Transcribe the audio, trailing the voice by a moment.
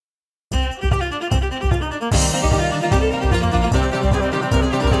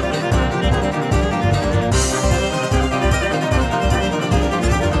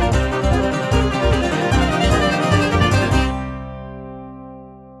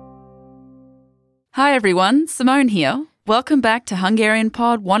Hi everyone, Simone here. Welcome back to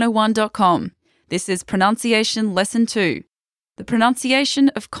HungarianPod101.com. This is Pronunciation Lesson 2, the pronunciation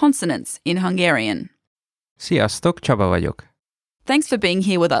of consonants in Hungarian. Sziasztok, Csaba vagyok. Thanks for being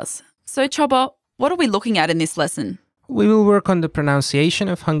here with us. So Csaba, what are we looking at in this lesson? We will work on the pronunciation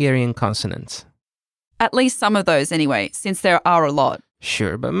of Hungarian consonants. At least some of those anyway, since there are a lot.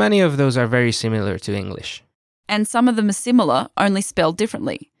 Sure, but many of those are very similar to English. And some of them are similar, only spelled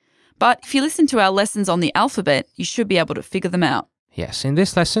differently. But if you listen to our lessons on the alphabet, you should be able to figure them out. Yes, in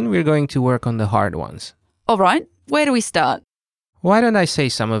this lesson we're going to work on the hard ones. All right, where do we start? Why don't I say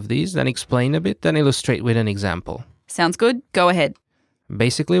some of these, then explain a bit, then illustrate with an example. Sounds good? Go ahead.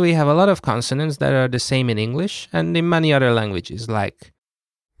 Basically, we have a lot of consonants that are the same in English and in many other languages like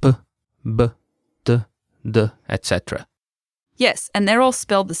p, b, t, d, etc. Yes, and they're all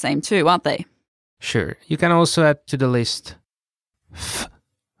spelled the same too, aren't they? Sure, you can also add to the list f,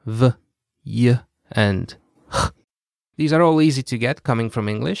 v, y, and h. These are all easy to get coming from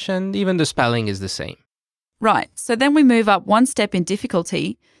English, and even the spelling is the same. Right, so then we move up one step in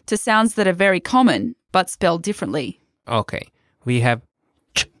difficulty to sounds that are very common but spelled differently. Okay, we have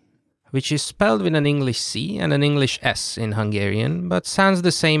ch, which is spelled with an English C and an English S in Hungarian, but sounds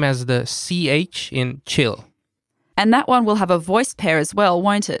the same as the CH in chill. And that one will have a voiced pair as well,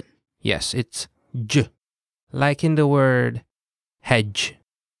 won't it? Yes, it's j, like in the word hedge.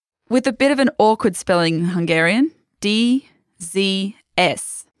 With a bit of an awkward spelling in Hungarian, D-Z-S.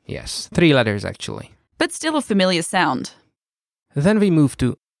 Yes, 3 letters actually. But still a familiar sound. Then we move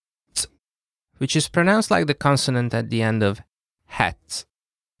to ts, which is pronounced like the consonant at the end of hats.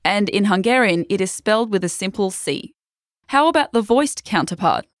 And in Hungarian, it is spelled with a simple C. How about the voiced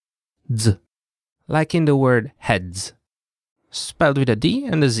counterpart? Z, like in the word heads, spelled with a D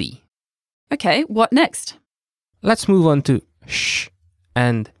and a Z. Okay, what next? Let's move on to sh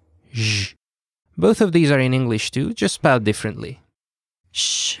and zh. Both of these are in English too, just spelled differently.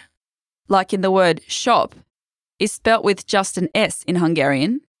 Sh, like in the word shop, is spelt with just an S in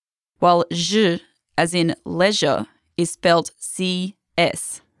Hungarian, while zh, as in leisure, is spelt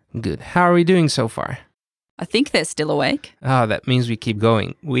C-S. Good. How are we doing so far? I think they're still awake. Oh, that means we keep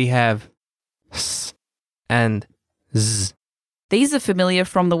going. We have s and z. These are familiar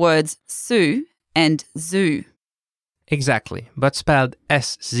from the words su and zoo. Exactly, but spelled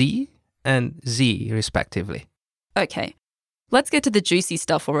S-Z and Z respectively. Okay, let's get to the juicy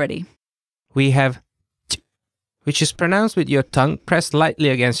stuff already. We have ch, which is pronounced with your tongue pressed lightly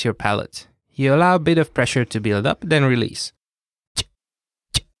against your palate. You allow a bit of pressure to build up, then release. Ch,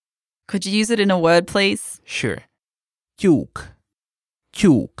 ch. Could you use it in a word, please? Sure. Tyúk,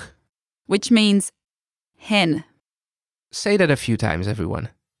 tyúk. Which means hen. Say that a few times, everyone.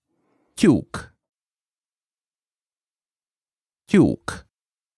 Tyúk, tyúk.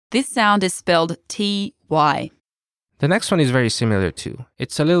 This sound is spelled T-Y. The next one is very similar too.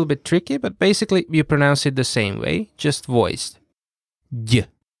 It's a little bit tricky, but basically you pronounce it the same way, just voiced. Gy.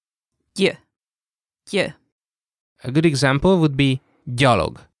 Y. Y. A good example would be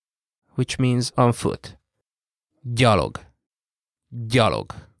gyalog, which means on foot. Gyalog.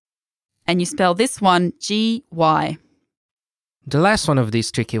 Gyalog. And you spell this one G-Y. The last one of these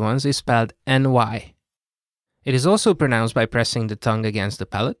tricky ones is spelled N-Y. It is also pronounced by pressing the tongue against the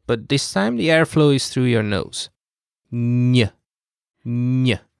palate, but this time the airflow is through your nose. Ny.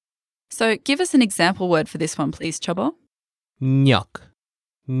 Ny. So give us an example word for this one, please, Csaba. Nyak.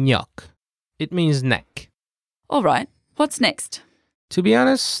 Nyak. It means neck. All right, what's next? To be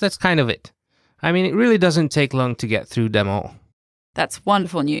honest, that's kind of it. I mean, it really doesn't take long to get through them all. That's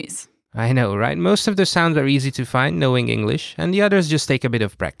wonderful news. I know, right? Most of the sounds are easy to find knowing English, and the others just take a bit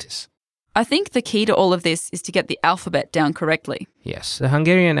of practice. I think the key to all of this is to get the alphabet down correctly. Yes, the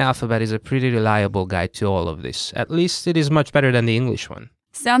Hungarian alphabet is a pretty reliable guide to all of this. At least it is much better than the English one.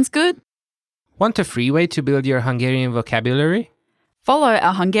 Sounds good? Want a free way to build your Hungarian vocabulary? Follow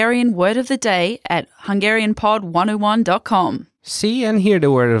our Hungarian word of the day at HungarianPod101.com. See and hear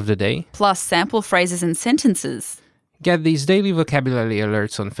the word of the day. Plus sample phrases and sentences. Get these daily vocabulary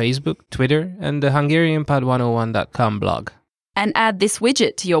alerts on Facebook, Twitter, and the HungarianPod101.com blog. And add this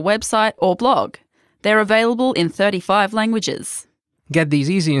widget to your website or blog. They're available in 35 languages. Get these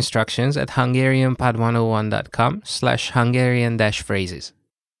easy instructions at HungarianPod101.com/Hungarian-phrases.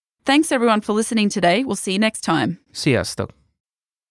 Thanks everyone for listening today. We'll see you next time. Sziasztok!